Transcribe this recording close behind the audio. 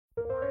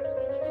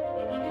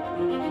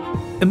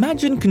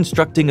Imagine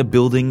constructing a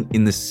building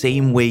in the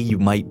same way you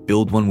might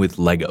build one with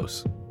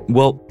Legos.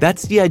 Well,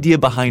 that's the idea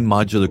behind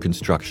modular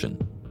construction.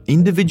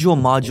 Individual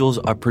modules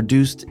are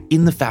produced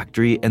in the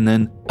factory and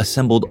then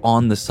assembled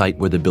on the site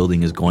where the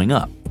building is going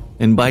up.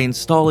 And by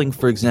installing,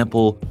 for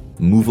example,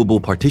 movable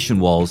partition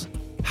walls,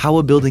 how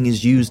a building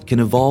is used can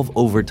evolve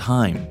over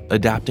time,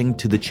 adapting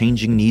to the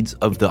changing needs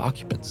of the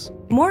occupants.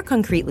 More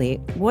concretely,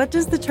 what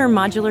does the term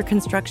modular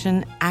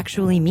construction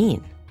actually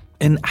mean?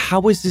 And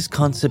how is this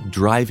concept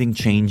driving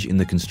change in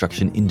the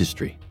construction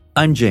industry?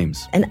 I'm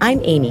James. And I'm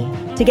Amy.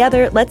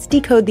 Together, let's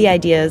decode the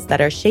ideas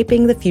that are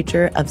shaping the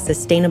future of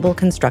sustainable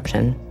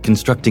construction.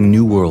 Constructing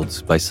New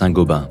Worlds by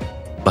Saint-Gobain.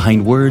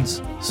 Behind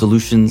words,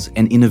 solutions,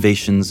 and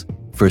innovations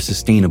for a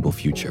sustainable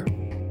future.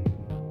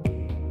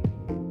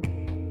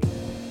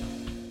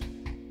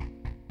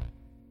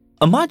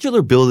 A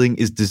modular building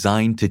is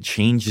designed to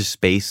change a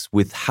space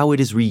with how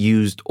it is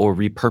reused or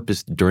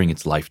repurposed during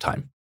its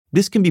lifetime.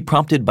 This can be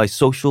prompted by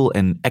social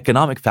and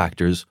economic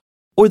factors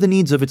or the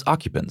needs of its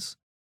occupants.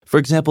 For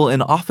example,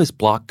 an office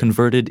block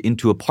converted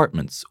into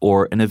apartments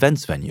or an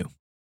events venue.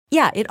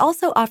 Yeah, it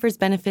also offers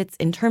benefits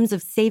in terms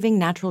of saving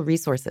natural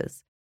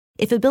resources.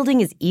 If a building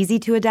is easy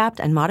to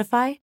adapt and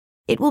modify,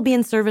 it will be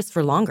in service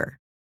for longer.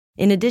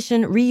 In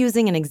addition,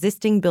 reusing an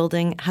existing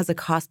building has a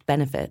cost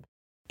benefit.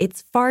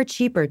 It's far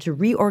cheaper to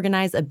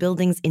reorganize a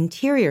building's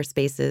interior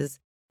spaces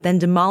than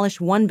demolish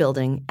one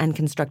building and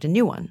construct a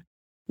new one.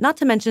 Not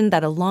to mention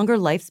that a longer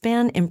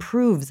lifespan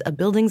improves a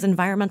building's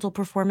environmental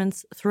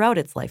performance throughout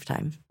its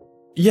lifetime.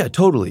 Yeah,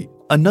 totally.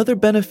 Another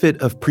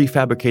benefit of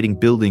prefabricating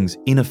buildings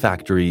in a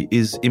factory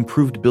is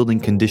improved building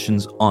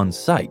conditions on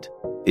site.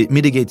 It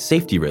mitigates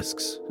safety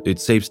risks, it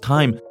saves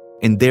time,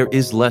 and there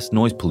is less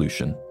noise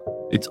pollution.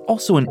 It's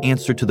also an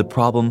answer to the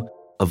problem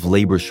of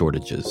labor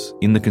shortages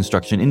in the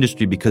construction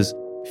industry because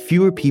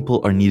fewer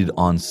people are needed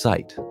on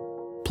site.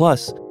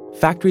 Plus,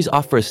 factories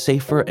offer a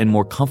safer and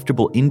more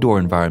comfortable indoor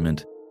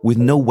environment with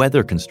no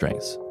weather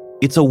constraints.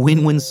 It's a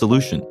win-win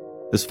solution,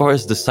 as far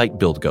as the site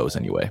build goes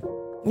anyway.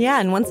 Yeah,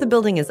 and once the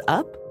building is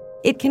up,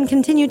 it can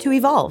continue to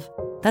evolve.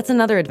 That's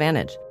another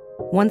advantage.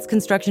 Once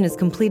construction is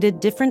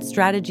completed, different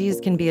strategies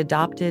can be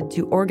adopted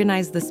to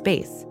organize the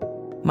space.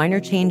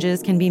 Minor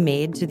changes can be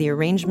made to the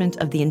arrangement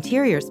of the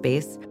interior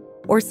space,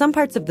 or some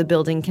parts of the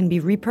building can be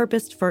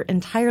repurposed for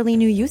entirely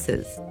new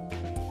uses.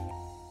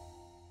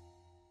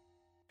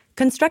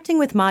 Constructing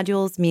with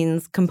modules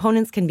means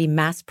components can be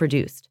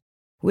mass-produced,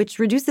 which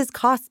reduces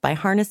costs by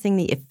harnessing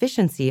the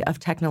efficiency of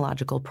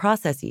technological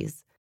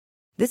processes.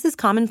 This is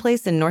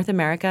commonplace in North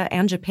America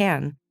and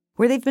Japan,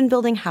 where they've been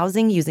building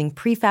housing using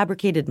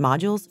prefabricated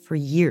modules for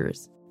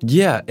years.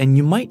 Yeah, and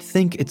you might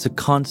think it's a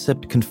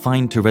concept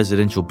confined to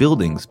residential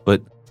buildings,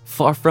 but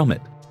far from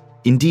it.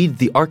 Indeed,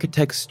 the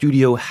architects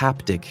Studio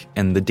Haptic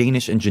and the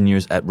Danish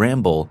engineers at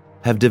Ramboll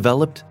have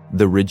developed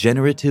the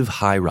regenerative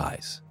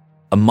high-rise,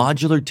 a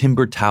modular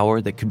timber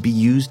tower that could be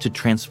used to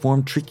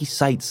transform tricky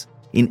sites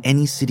in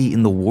any city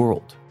in the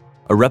world,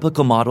 a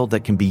replica model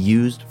that can be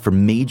used for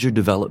major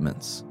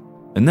developments.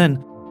 And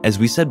then, as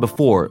we said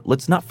before,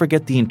 let's not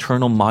forget the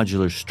internal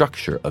modular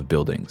structure of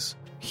buildings.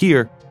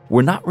 Here,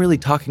 we're not really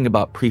talking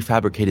about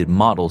prefabricated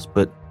models,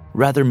 but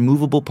rather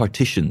movable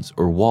partitions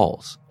or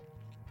walls.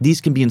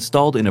 These can be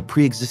installed in a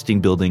pre-existing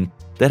building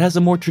that has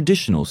a more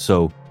traditional,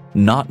 so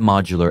not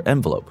modular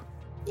envelope.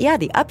 Yeah,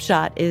 the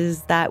upshot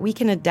is that we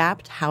can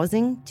adapt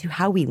housing to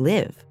how we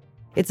live.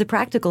 It's a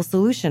practical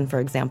solution, for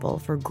example,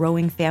 for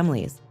growing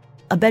families.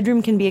 A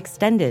bedroom can be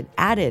extended,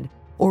 added,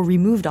 or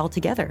removed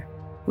altogether.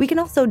 We can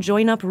also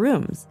join up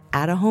rooms,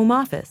 add a home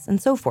office,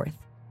 and so forth.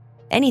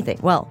 Anything,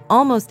 well,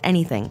 almost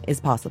anything is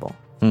possible.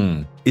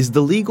 Is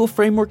the legal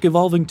framework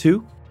evolving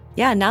too?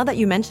 Yeah, now that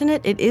you mention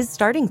it, it is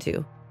starting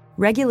to.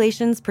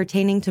 Regulations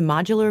pertaining to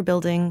modular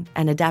building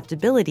and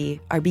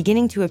adaptability are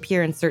beginning to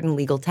appear in certain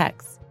legal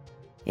texts,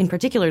 in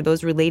particular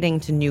those relating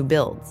to new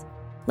builds.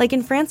 Like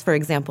in France, for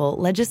example,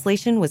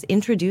 legislation was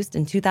introduced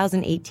in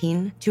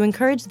 2018 to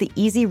encourage the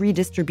easy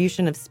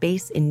redistribution of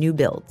space in new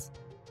builds.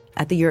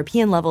 At the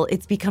European level,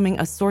 it's becoming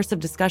a source of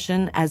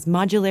discussion as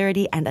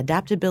modularity and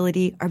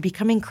adaptability are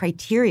becoming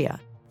criteria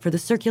for the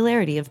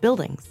circularity of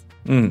buildings.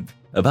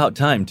 About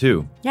time,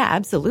 too. Yeah,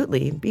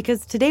 absolutely,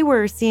 because today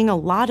we're seeing a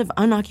lot of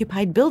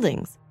unoccupied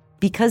buildings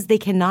because they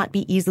cannot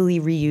be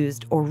easily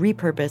reused or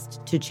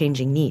repurposed to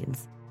changing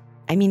needs.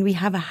 I mean, we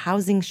have a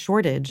housing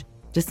shortage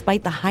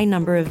despite the high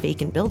number of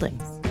vacant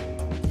buildings.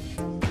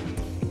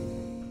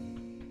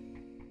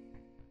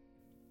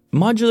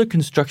 Modular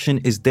construction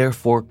is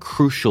therefore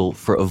crucial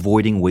for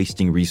avoiding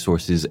wasting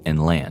resources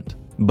and land,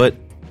 but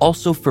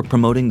also for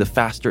promoting the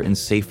faster and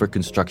safer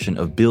construction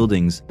of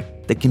buildings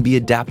that can be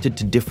adapted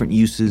to different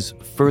uses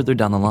further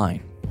down the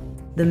line.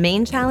 The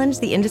main challenge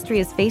the industry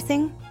is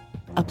facing?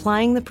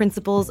 Applying the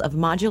principles of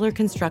modular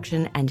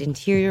construction and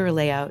interior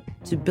layout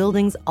to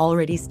buildings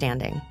already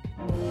standing.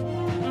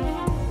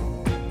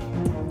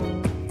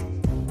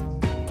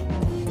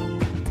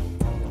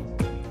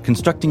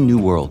 Constructing New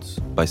Worlds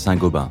by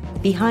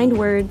Saint-Gobain. Behind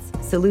words,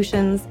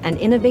 solutions, and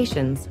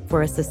innovations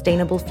for a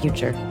sustainable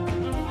future.